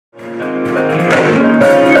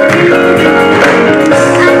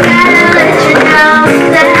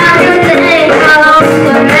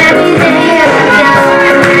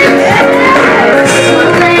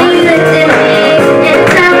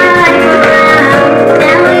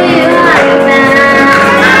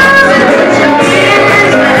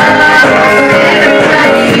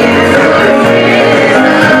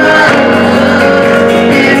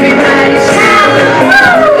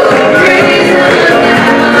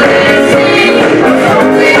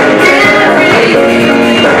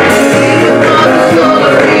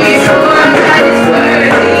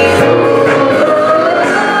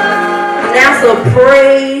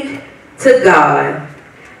God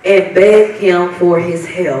and begged him for his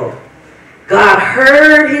help. God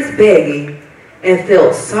heard his begging and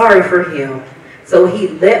felt sorry for him. So he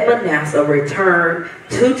let Manasseh return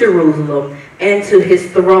to Jerusalem and to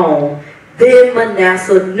his throne. Then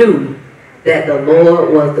Manasseh knew that the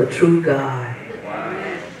Lord was the true God.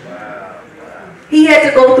 He had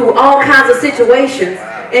to go through all kinds of situations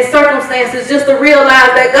and circumstances just to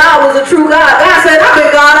realize that God was a true God. God said, I've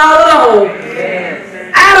been God all along.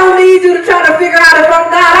 I don't need you to try to figure out if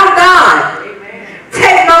I'm God. I'm God.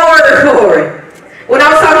 Take my word for it. When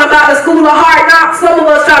I was talking about the school of hard knocks, some of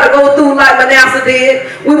us try to go through like Manasseh did.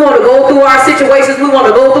 We want to go through our situations. We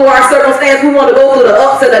want to go through our circumstances. We want to go through the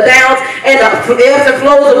ups and the downs and the ebbs and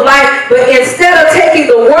flows of life. But instead of taking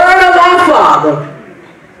the word of our Father,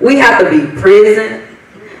 we have to be prisoned.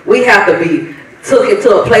 We have to be took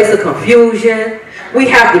into a place of confusion. We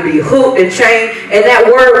have to be hooked and chained. And that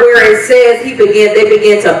word where it says they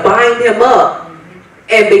began to bind him up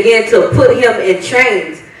and begin to put him in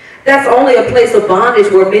chains. That's only a place of bondage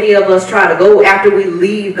where many of us try to go after we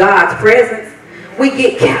leave God's presence. We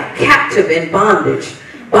get captive in bondage.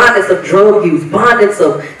 Bondage of drug use, bondage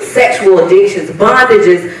of sexual addictions,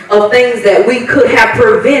 bondages of things that we could have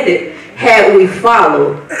prevented had we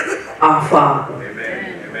followed our Father.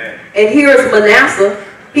 Amen. And here's Manasseh.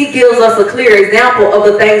 He gives us a clear example of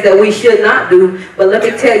the things that we should not do. But let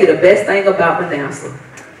me tell you the best thing about Manasseh.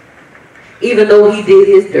 Even though he did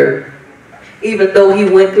his dirt, even though he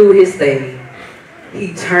went through his thing,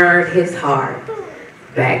 he turned his heart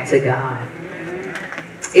back to God.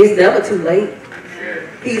 It's never too late.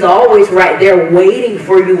 He's always right there waiting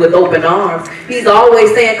for you with open arms. He's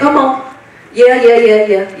always saying, come on. Yeah,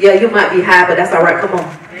 you might be high, but that's all right. Come on.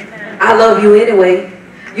 I love you anyway.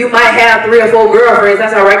 You might have 3 or 4 girlfriends.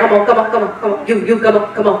 That's all right. Come on. You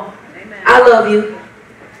come on. I love you.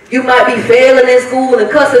 You might be failing in school and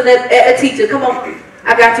cussing at a teacher. Come on.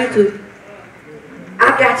 I got you too.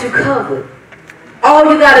 I got you covered. All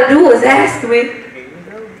you got to do is ask me,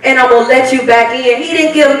 and I'm going to let you back in. He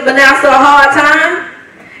didn't give Manasseh a hard time.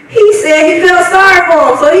 He said he felt sorry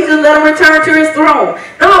for him, so he just let him return to his throne.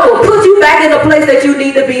 God will put you back in the place that you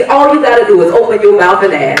need to be. All you got to do is open your mouth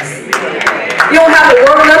and ask. You don't have to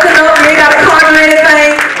work nothing up. You ain't got to conjure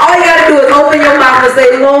anything. All you got to do is open your mouth and say,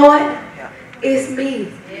 Lord, it's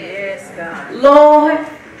me. Yes, God. Lord,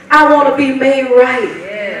 I want to be made right.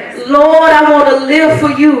 Yes. Lord, I want to live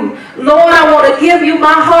for you. Lord, I want to give you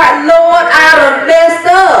my heart. Lord, I done messed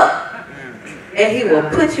up. And he will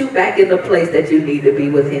put you back in the place that you need to be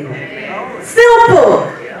with him. Simple.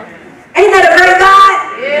 Ain't that a great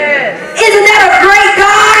God? Yes. Isn't that a great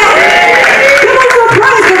God? Yes. Give him some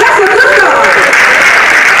praise, because that's a good God.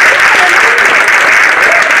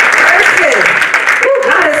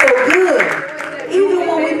 God is so good. Even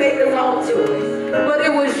when we make the wrong choice. But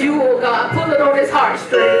it was you, oh God, pulling on his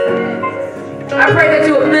heartstrings. I pray that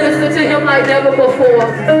you will minister to him like never before.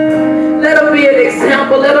 Let him be an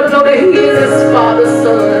example. Let him know that he is his Father's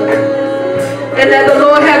son. And that the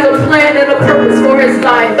Lord has a plan and a purpose for his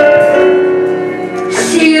life.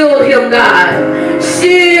 Shield him, God.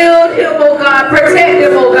 Shield him, oh God. Protect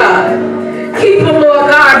him, oh God. Keep him, Lord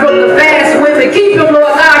God, from the fast women. Keep him,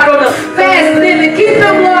 Lord God, from the fast living. Keep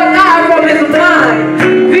him, Lord God, from his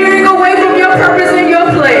mind veering away from your purpose and your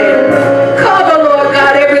plan. Cover, Lord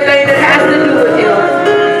God, everything that has to do with him.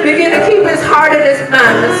 Begin to keep his heart and his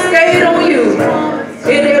mind stayed on you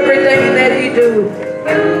in everything that he do.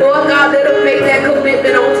 Lord God, let him make that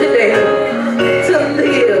commitment on today to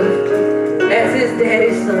live as his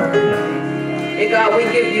daddy's son. And God, we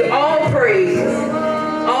give you all